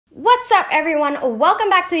What's up, everyone? Welcome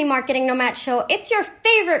back to the Marketing Nomad Show. It's your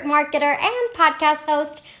favorite marketer and podcast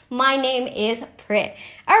host. My name is Prit.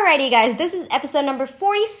 Alrighty, guys, this is episode number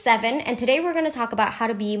 47, and today we're going to talk about how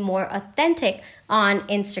to be more authentic on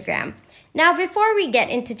Instagram. Now, before we get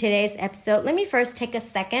into today's episode, let me first take a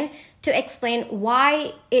second to explain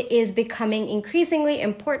why it is becoming increasingly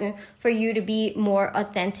important for you to be more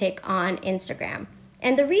authentic on Instagram.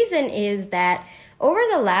 And the reason is that over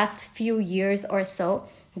the last few years or so,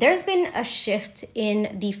 there's been a shift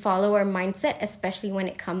in the follower mindset, especially when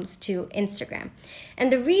it comes to Instagram. And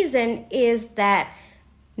the reason is that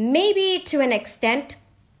maybe to an extent,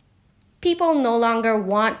 people no longer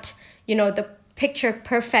want, the picture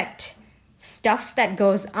perfect stuff that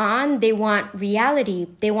goes on. They want reality.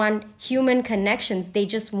 They want human connections. They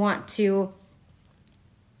just want to,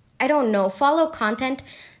 follow content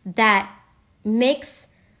that makes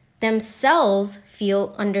themselves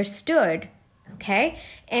feel understood. Okay.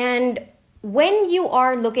 And when you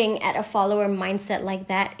are looking at a follower mindset like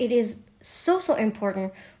that, it is so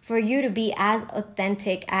important for you to be as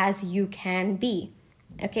authentic as you can be.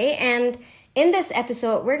 Okay. And in this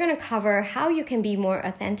episode, we're going to cover how you can be more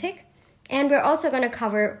authentic. And we're also going to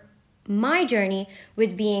cover my journey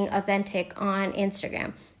with being authentic on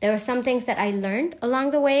Instagram. There were some things that I learned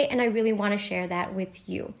along the way, and I really want to share that with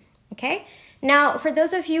you. Okay. Now, for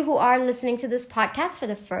those of you who are listening to this podcast for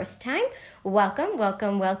the first time, welcome.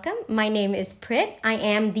 My name is Prit. I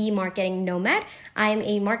am the Marketing Nomad. I am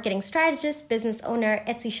a marketing strategist, business owner,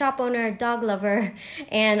 Etsy shop owner, dog lover,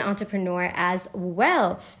 and entrepreneur as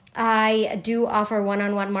well. I do offer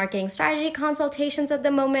one-on-one marketing strategy consultations at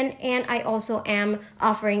the moment, and I also am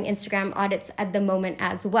offering Instagram audits at the moment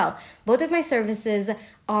as well. Both of my services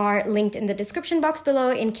are linked in the description box below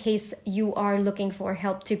in case you are looking for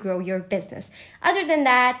help to grow your business. Other than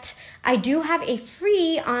that, I do have a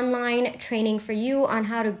free online training for you on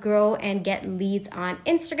how to grow and get leads on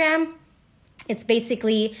Instagram. It's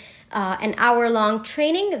basically an hour-long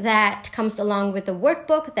training that comes along with a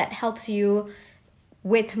workbook that helps you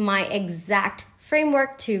with my exact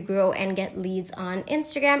framework to grow and get leads on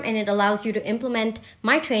Instagram, and it allows you to implement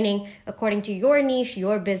my training according to your niche,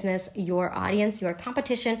 your business, your audience, your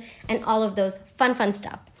competition, and all of those fun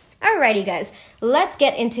stuff. Alrighty, guys, let's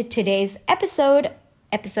get into today's episode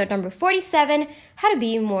number 47, how to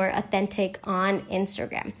be more authentic on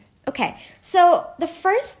Instagram. Okay, so the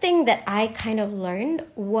first thing that I kind of learned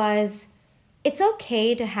was it's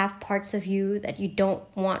okay to have parts of you that you don't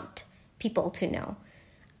want people to know.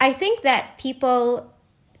 I think that people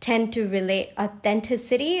tend to relate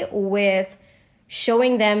authenticity with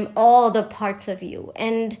showing them all the parts of you.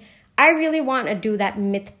 And I really want to do that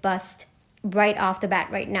myth bust right off the bat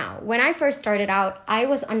right now. When I first started out, I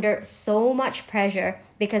was under so much pressure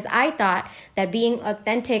because I thought that being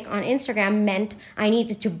authentic on Instagram meant I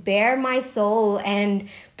needed to bare my soul and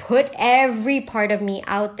put every part of me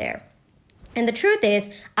out there. And the truth is,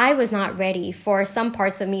 I was not ready for some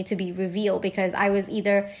parts of me to be revealed because I was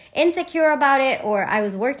either insecure about it, or I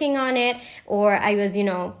was working on it, or I was,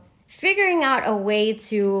 figuring out a way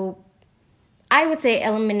to, I would say,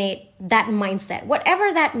 eliminate that mindset.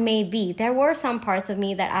 Whatever that may be, there were some parts of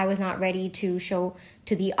me that I was not ready to show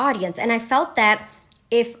to the audience. And I felt that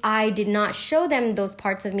if I did not show them those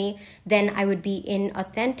parts of me, then I would be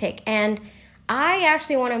inauthentic. And I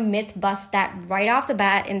actually want to myth bust that right off the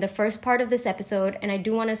bat in the first part of this episode. And I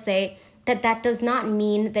do want to say that that does not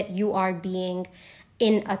mean that you are being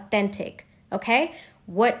inauthentic, okay?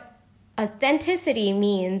 What authenticity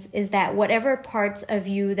means is that whatever parts of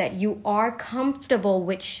you that you are comfortable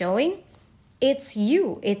with showing, it's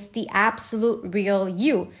you. It's the absolute real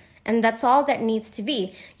you. And that's all that needs to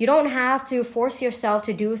be. You don't have to force yourself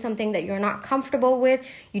to do something that you're not comfortable with.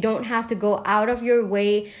 You don't have to go out of your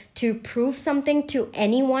way to prove something to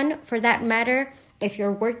anyone for that matter. If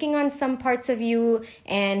you're working on some parts of you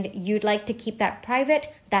and you'd like to keep that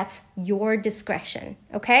private, that's your discretion,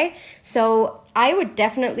 okay? So I would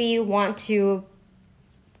definitely want to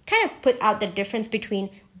kind of put out the difference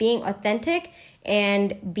between being authentic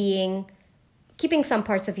and keeping some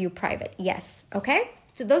parts of you private. Yes, okay?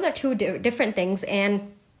 So those are two different things,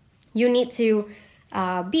 and you need to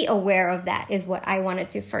be aware of that is what I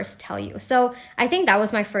wanted to first tell you. So I think that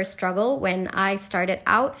was my first struggle when I started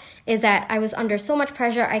out, is that I was under so much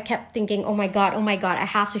pressure. I kept thinking, oh my God, I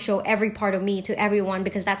have to show every part of me to everyone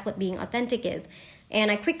because that's what being authentic is.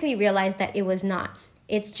 And I quickly realized that it was not.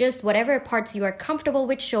 It's just whatever parts you are comfortable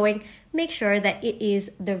with showing, make sure that it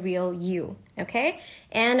is the real you, okay?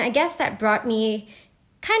 And I guess that brought me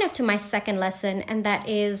kind of to my second lesson, and that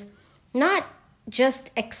is not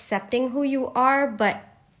just accepting who you are, but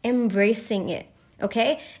embracing it.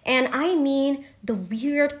 Okay? And I mean the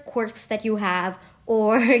weird quirks that you have,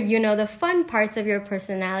 or, the fun parts of your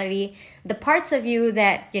personality, the parts of you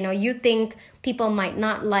that, you think people might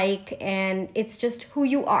not like, and it's just who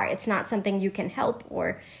you are. It's not something you can help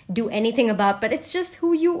or do anything about, but it's just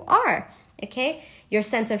who you are. Okay? Your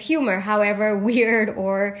sense of humor, however weird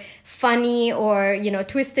or funny or,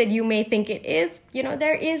 twisted you may think it is,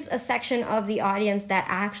 there is a section of the audience that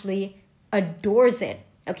actually adores it.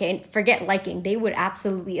 Okay, forget liking. They would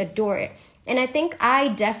absolutely adore it. And I think I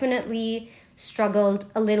definitely struggled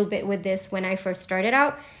a little bit with this when I first started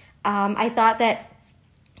out. I thought that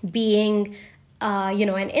being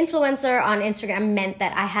an influencer on Instagram meant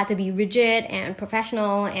that I had to be rigid and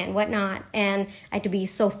professional and whatnot, and I had to be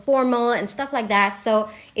so formal and stuff like that. So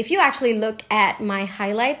if you actually look at my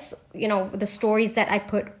highlights, the stories that I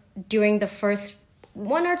put during the first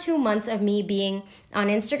 1 or 2 months of me being on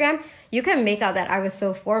Instagram, you can make out that I was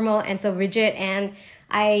so formal and so rigid, and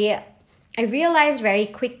I realized very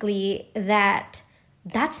quickly that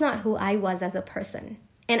that's not who I was as a person,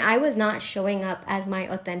 and I was not showing up as my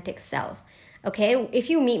authentic self. Okay, if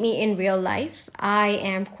you meet me in real life, I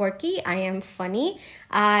am quirky, I am funny,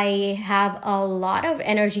 I have a lot of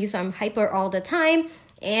energy, so I'm hyper all the time,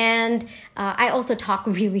 and I also talk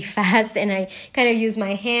really fast, and I kind of use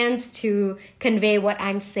my hands to convey what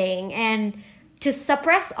I'm saying. And to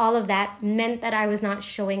suppress all of that meant that I was not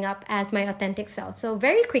showing up as my authentic self. So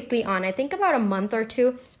very quickly on, I think about a month or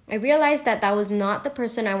two, I realized that that was not the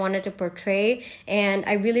person I wanted to portray, and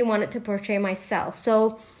I really wanted to portray myself.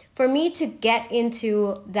 So for me to get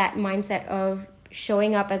into that mindset of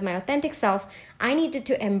showing up as my authentic self, I needed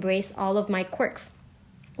to embrace all of my quirks.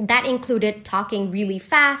 That included talking really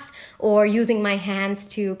fast, or using my hands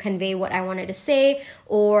to convey what I wanted to say,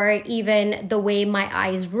 or even the way my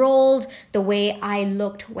eyes rolled, the way I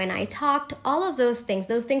looked when I talked, all of those things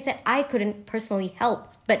that I couldn't personally help,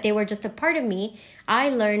 but they were just a part of me. I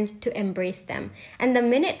learned to embrace them. And the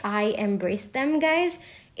minute I embraced them, guys,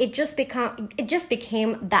 it just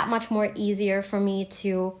became that much more easier for me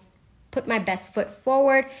to put my best foot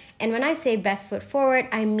forward. And when I say best foot forward,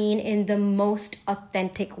 I mean in the most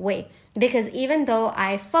authentic way. Because even though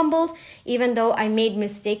I fumbled, even though I made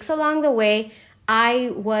mistakes along the way,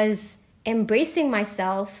 I was embracing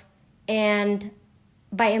myself. And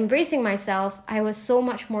by embracing myself, I was so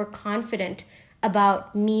much more confident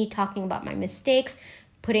about me talking about my mistakes,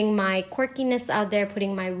 putting my quirkiness out there,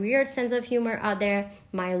 putting my weird sense of humor out there,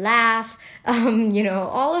 my laugh,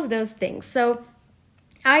 all of those things. So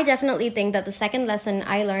I definitely think that the second lesson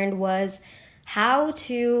I learned was how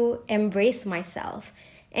to embrace myself,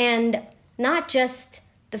 and not just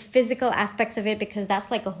the physical aspects of it, because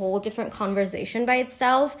that's like a whole different conversation by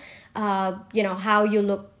itself. How you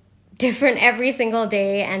look different every single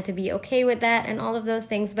day, and to be okay with that and all of those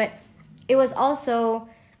things. But it was also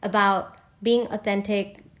about being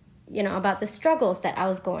authentic, about the struggles that I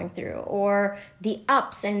was going through, or the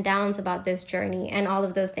ups and downs about this journey and all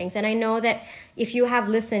of those things. And I know that if you have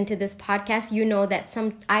listened to this podcast, you know that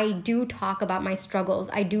I do talk about my struggles.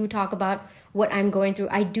 I do talk about what I'm going through.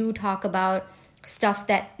 I do talk about stuff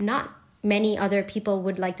that not many other people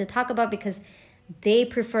would like to talk about, because they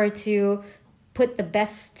prefer to put the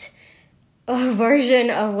best version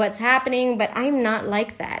of what's happening, but I'm not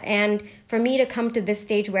like that. And for me to come to this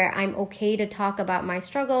stage where I'm okay to talk about my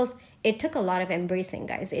struggles, it took a lot of embracing,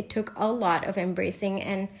 guys. It took a lot of embracing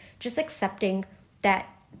and just accepting that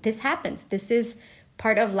this happens. This is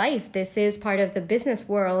part of life. This is part of the business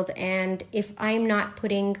world. And if I'm not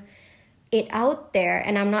putting it out there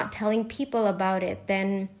and I'm not telling people about it,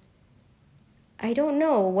 then I don't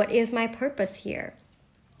know what is my purpose here.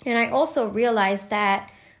 And I also realized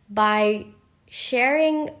that by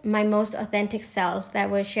sharing my most authentic self, that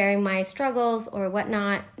was sharing my struggles or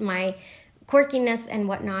whatnot, my quirkiness and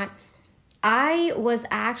whatnot, I was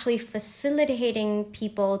actually facilitating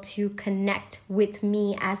people to connect with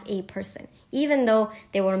me as a person, even though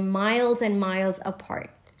they were miles and miles apart.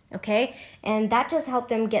 Okay? And that just helped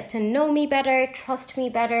them get to know me better, trust me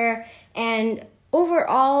better, and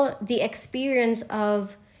overall the experience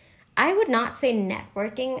of, I would not say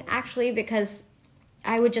networking actually, because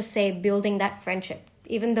I would just say building that friendship,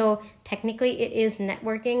 even though technically it is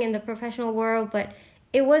networking in the professional world, but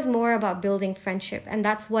it was more about building friendship. And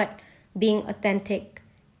that's what being authentic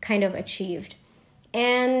kind of achieved.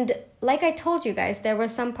 And like I told you guys, there were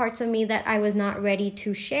some parts of me that I was not ready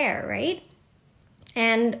to share, right?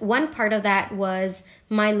 And one part of that was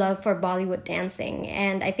my love for Bollywood dancing.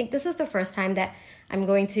 And I think this is the first time that I'm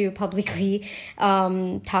going to publicly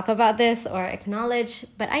talk about this or acknowledge,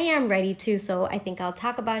 but I am ready to, so I think I'll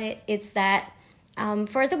talk about it. It's that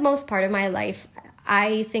for the most part of my life,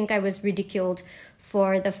 I think I was ridiculed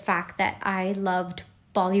for the fact that I loved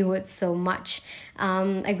Bollywood so much.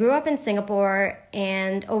 I grew up in Singapore,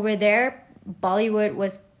 and over there, Bollywood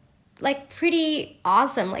was like pretty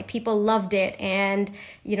awesome. Like people loved it, and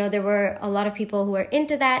there were a lot of people who were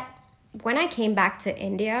into that. When I came back to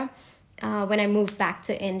India, when I moved back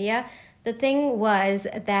to India, the thing was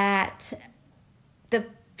that the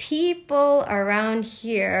people around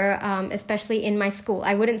here, especially in my school,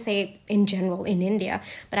 I wouldn't say in general in India,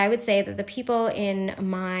 but I would say that the people in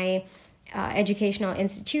my educational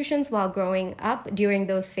institutions while growing up during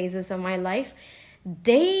those phases of my life,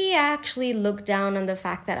 they actually looked down on the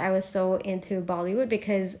fact that I was so into Bollywood,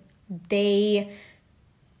 because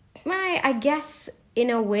I guess in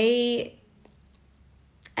a way,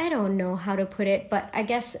 I don't know how to put it, but I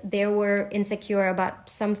guess they were insecure about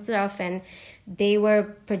some stuff, and they were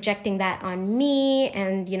projecting that on me,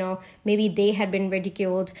 and maybe they had been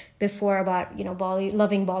ridiculed before about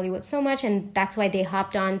loving Bollywood so much, and that's why they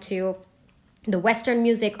hopped on to the Western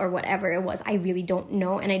music or whatever it was. I really don't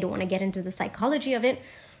know, and I don't want to get into the psychology of it,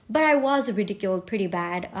 but I was ridiculed pretty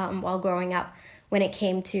bad while growing up when it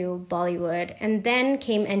came to Bollywood. And then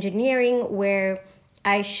came engineering, where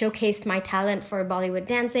I showcased my talent for Bollywood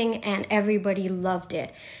dancing, and everybody loved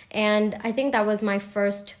it. And I think that was my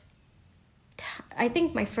first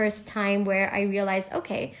time where I realized,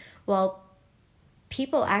 okay, well,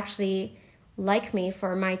 people actually like me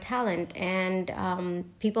for my talent, and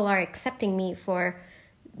people are accepting me for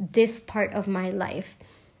this part of my life.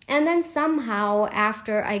 And then somehow,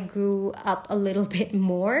 after I grew up a little bit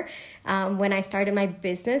more, when I started my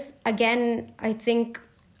business, again, I think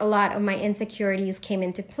a lot of my insecurities came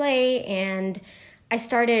into play, and I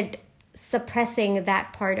started suppressing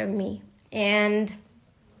that part of me. And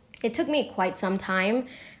it took me quite some time,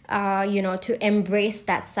 to embrace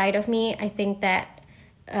that side of me. I think that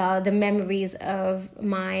the memories of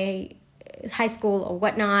my high school or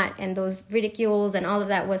whatnot, and those ridicules and all of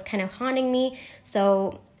that was kind of haunting me.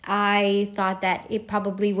 So I thought that it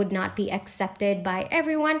probably would not be accepted by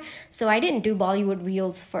everyone. So I didn't do Bollywood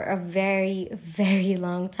reels for a very, very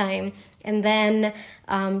long time. And then,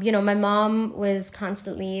 my mom was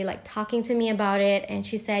constantly like talking to me about it. And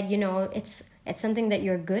she said, it's something that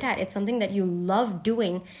you're good at. It's something that you love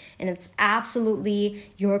doing, and it's absolutely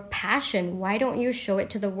your passion. Why don't you show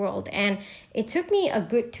it to the world? And it took me a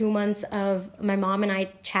good 2 months of my mom and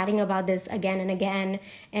I chatting about this again and again,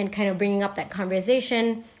 and kind of bringing up that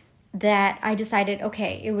conversation, that I decided,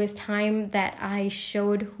 okay, it was time that I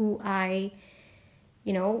showed who I,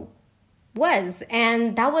 was.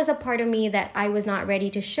 And that was a part of me that I was not ready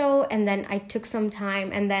to show. And then I took some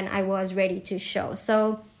time, and then I was ready to show.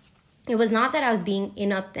 So it was not that I was being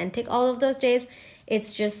inauthentic all of those days.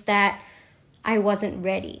 It's just that I wasn't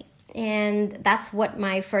ready. And that's what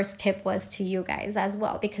my first tip was to you guys as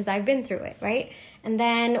well, because I've been through it, right? And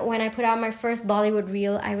then when I put out my first Bollywood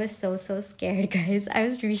reel, I was so scared, guys. I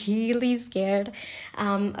was really scared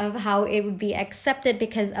of how it would be accepted,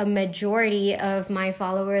 because a majority of my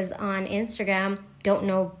followers on Instagram don't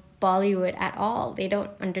know Bollywood at all. They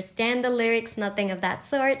don't understand the lyrics, nothing of that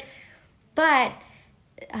sort. But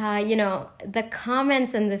the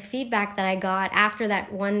comments and the feedback that I got after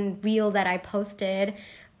that one reel that I posted,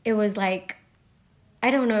 it was like, I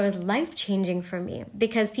don't know, it was life-changing for me,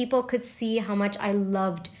 because people could see how much I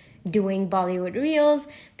loved doing Bollywood reels.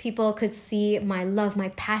 People could see my love, my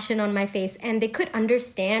passion on my face, and they could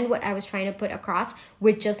understand what I was trying to put across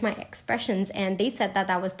with just my expressions, and they said that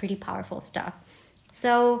that was pretty powerful stuff.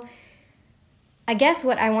 So I guess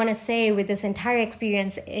what I want to say with this entire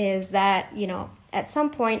experience is that, at some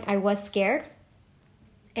point I was scared,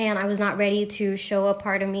 and I was not ready to show a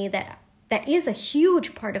part of me that is a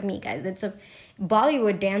huge part of me, guys.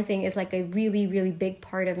 Bollywood dancing is like a really, really big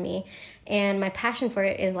part of me, and my passion for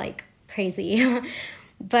it is like crazy.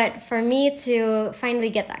 But for me to finally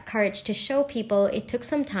get that courage to show people, it took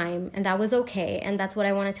some time, and that was okay. And that's what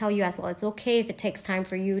I want to tell you as well. It's okay if it takes time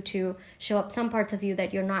for you to show up some parts of you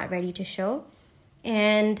that you're not ready to show.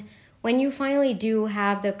 And when you finally do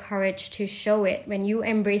have the courage to show it, when you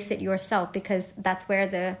embrace it yourself, because that's where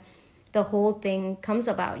the whole thing comes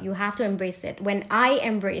about. You have to embrace it. When I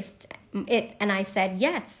embraced it and I said,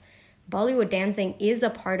 yes, Bollywood dancing is a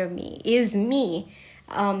part of me, is me,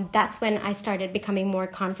 that's when I started becoming more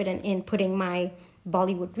confident in putting my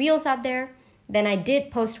Bollywood reels out there. Then I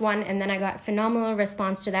did post one, and then I got phenomenal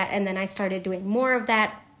response to that, and then I started doing more of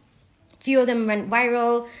that. Few of them went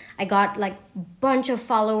viral. I got like a bunch of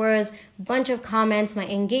followers, bunch of comments, my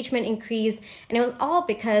engagement increased, and it was all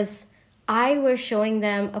because I was showing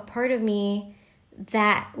them a part of me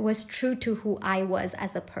that was true to who I was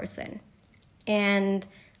as a person. And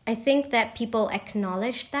I think that people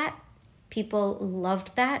acknowledged that People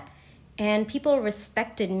loved that, and people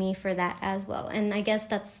respected me for that as well. And I guess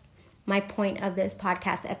that's my point of this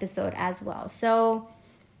podcast episode as well. So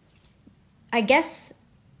I guess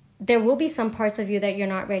there will be some parts of you that you're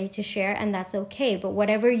not ready to share, and that's okay. But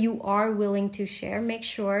whatever you are willing to share, make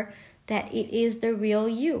sure that it is the real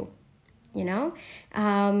you, you know?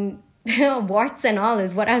 Warts and all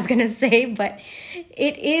is what I was going to say, but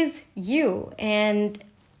it is you. And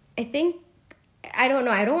I think, I don't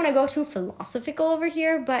know, I don't want to go too philosophical over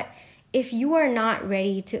here, but if you are not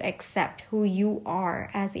ready to accept who you are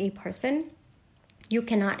as a person, you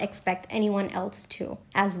cannot expect anyone else to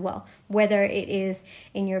as well, whether it is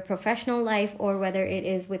in your professional life or whether it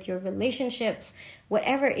is with your relationships.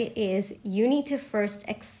 Whatever it is, you need to first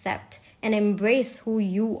accept and embrace who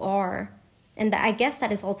you are. And I guess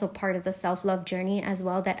that is also part of the self-love journey as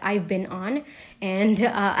well that I've been on, and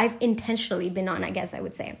I've intentionally been on, I guess I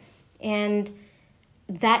would say. And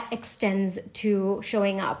that extends to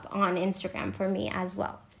showing up on Instagram for me as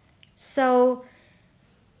well. So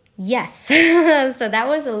yes, so that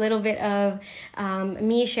was a little bit of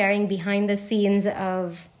me sharing behind the scenes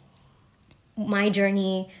of my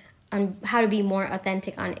journey on how to be more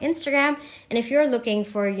authentic on Instagram. And if you're looking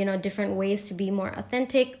for, you know, different ways to be more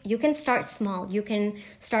authentic, you can start small. You can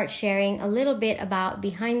start sharing a little bit about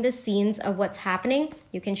behind the scenes of what's happening.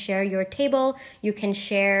 You can share your table. You can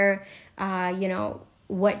share,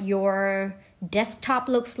 what your desktop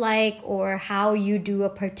looks like, or how you do a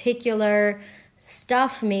particular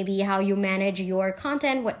stuff, maybe how you manage your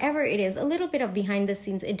content, whatever it is, a little bit of behind the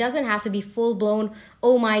scenes. It doesn't have to be full blown,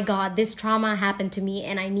 oh my God, this trauma happened to me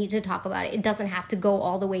and I need to talk about it. It doesn't have to go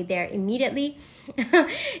all the way there immediately.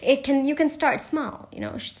 You can start small,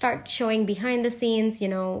 start showing behind the scenes,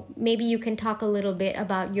 maybe you can talk a little bit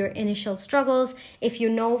about your initial struggles. If you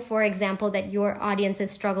know, for example, that your audience is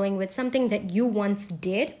struggling with something that you once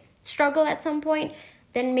did struggle at some point,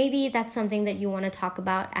 then maybe that's something that you want to talk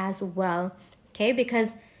about as well. Okay,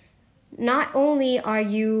 because not only are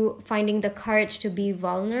you finding the courage to be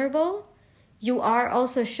vulnerable, you are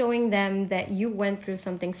also showing them that you went through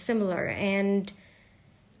something similar. And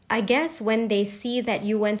I guess when they see that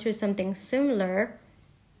you went through something similar,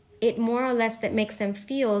 it more or less that makes them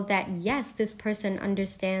feel that, yes, this person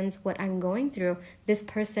understands what I'm going through. This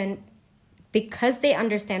person, because they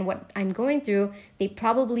understand what I'm going through, they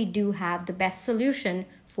probably do have the best solution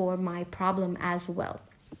for my problem as well.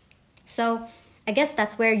 So I guess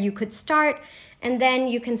that's where you could start, and then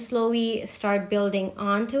you can slowly start building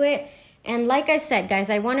onto it. And like I said, guys,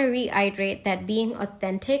 I want to reiterate that being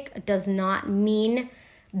authentic does not mean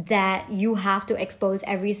that you have to expose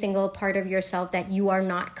every single part of yourself that you are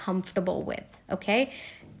not comfortable with, okay?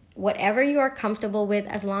 Whatever you are comfortable with,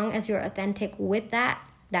 as long as you're authentic with that,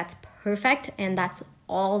 that's perfect, and that's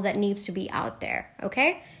all that needs to be out there,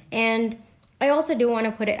 okay? And I also do want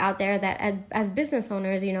to put it out there that as business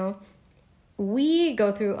owners, we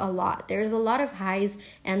go through a lot. There's a lot of highs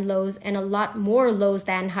and lows, and a lot more lows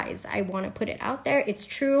than highs. I want to put it out there. It's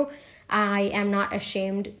true. I am not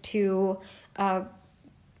ashamed to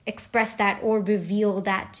express that or reveal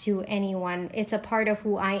that to anyone. It's a part of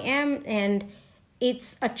who I am, and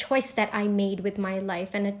it's a choice that I made with my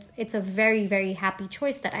life, and it's a very, very happy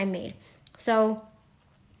choice that I made. So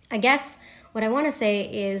I guess what I want to say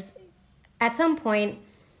is, at some point,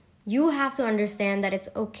 you have to understand that it's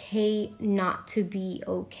okay not to be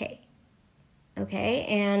okay. Okay?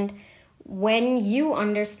 And when you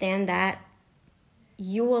understand that,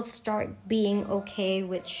 you will start being okay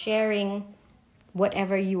with sharing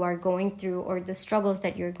whatever you are going through or the struggles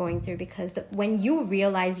that you're going through, because when you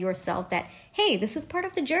realize yourself that, hey, this is part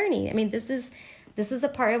of the journey. I mean, this is a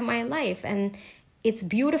part of my life, and it's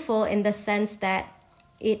beautiful in the sense that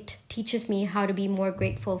it teaches me how to be more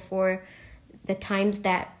grateful for the times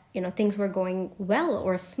that things were going well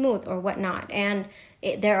or smooth or whatnot. And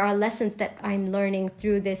there are lessons that I'm learning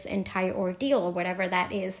through this entire ordeal or whatever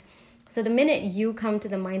that is. So the minute you come to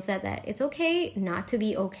the mindset that it's okay not to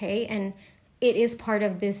be okay, and it is part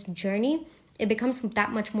of this journey, it becomes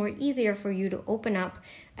that much more easier for you to open up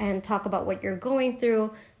and talk about what you're going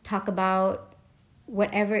through, talk about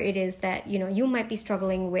whatever it is that you might be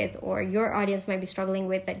struggling with, or your audience might be struggling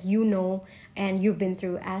with, that and you've been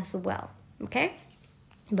through as well. Okay?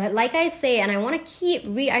 But like I say, and I want to keep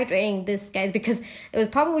reiterating this, guys, because it was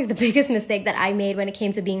probably the biggest mistake that I made when it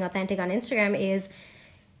came to being authentic on Instagram, is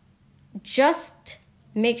just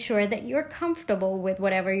make sure that you're comfortable with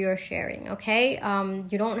whatever you're sharing, okay?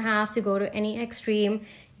 You don't have to go to any extreme. You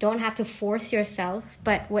don't have to force yourself.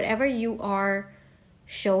 But whatever you are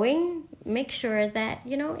showing, make sure that,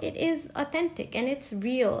 it is authentic and it's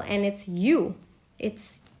real and it's you.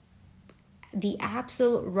 It's the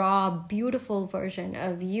absolute raw, beautiful version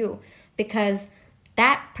of you, because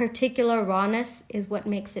that particular rawness is what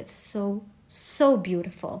makes it so, so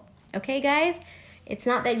beautiful. Okay, guys? It's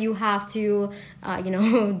not that you have to,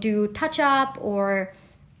 do touch up or,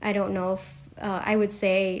 I don't know, I would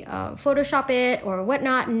say Photoshop it or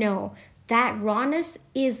whatnot. No, that rawness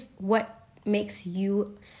is what makes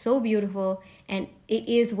you so beautiful, and it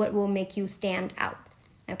is what will make you stand out.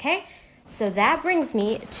 Okay? So that brings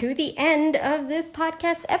me to the end of this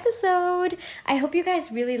podcast episode. I hope you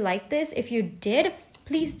guys really liked this. If you did,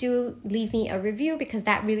 please do leave me a review, because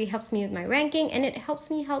that really helps me with my ranking, and it helps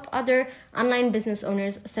me help other online business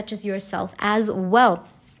owners such as yourself as well.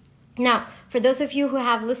 Now, for those of you who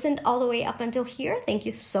have listened all the way up until here, thank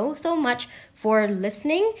you so, so much for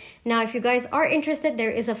listening. Now, if you guys are interested, there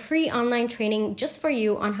is a free online training just for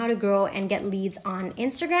you on how to grow and get leads on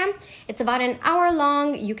Instagram. It's about an hour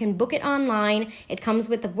long. You can book it online. It comes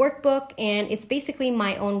with a workbook, and it's basically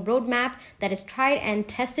my own roadmap that is tried and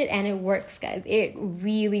tested, and it works, guys. It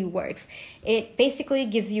really works. It basically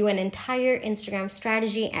gives you an entire Instagram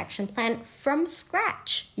strategy action plan from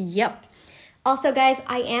scratch. Yep. Also, guys,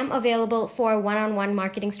 I am available for one-on-one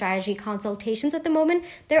marketing strategy consultations at the moment.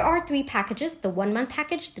 There are 3 packages: the 1-month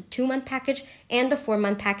package, the 2-month package, and the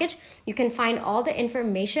 4-month package. You can find all the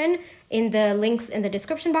information in the links in the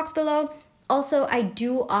description box below. Also, I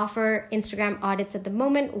do offer Instagram audits at the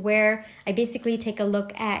moment, where I basically take a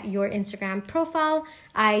look at your Instagram profile.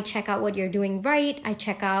 I check out what you're doing right. I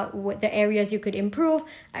check out what the areas you could improve.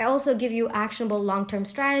 I also give you actionable long-term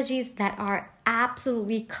strategies that are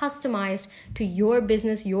absolutely customized to your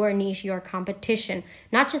business, your niche, your competition.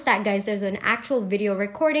 Not just that, guys, there's an actual video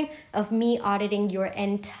recording of me auditing your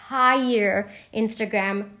entire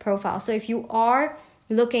Instagram profile. So if you are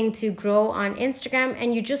looking to grow on Instagram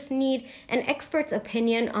and you just need an expert's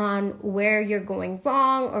opinion on where you're going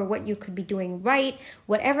wrong or what you could be doing right,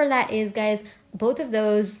 whatever that is, guys, both of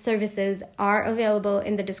those services are available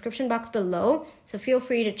in the description box below. So feel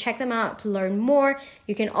free to check them out to learn more.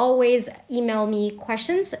 You can always email me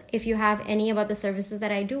questions if you have any about the services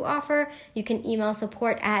that I do offer. You can email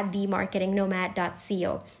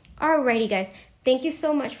support@themarketingnomad.co. Alrighty, guys. Thank you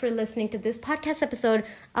so much for listening to this podcast episode.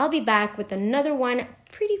 I'll be back with another one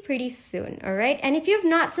pretty soon, all right? And if you have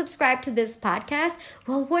not subscribed to this podcast,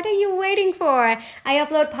 well, what are you waiting for? I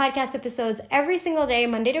upload podcast episodes every single day,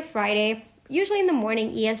 Monday to Friday, usually in the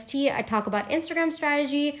morning EST. I talk about Instagram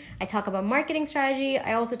strategy. I talk about marketing strategy.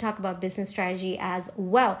 I also talk about business strategy as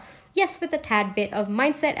well. Yes, with a tad bit of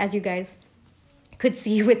mindset, as you guys could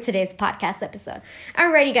see with today's podcast episode.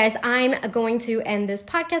 Alrighty, guys, I'm going to end this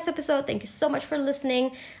podcast episode. Thank you so much for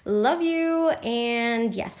listening. Love you.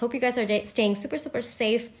 And yes, hope you guys are staying super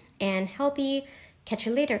safe and healthy. Catch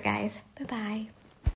you later, guys. Bye-bye.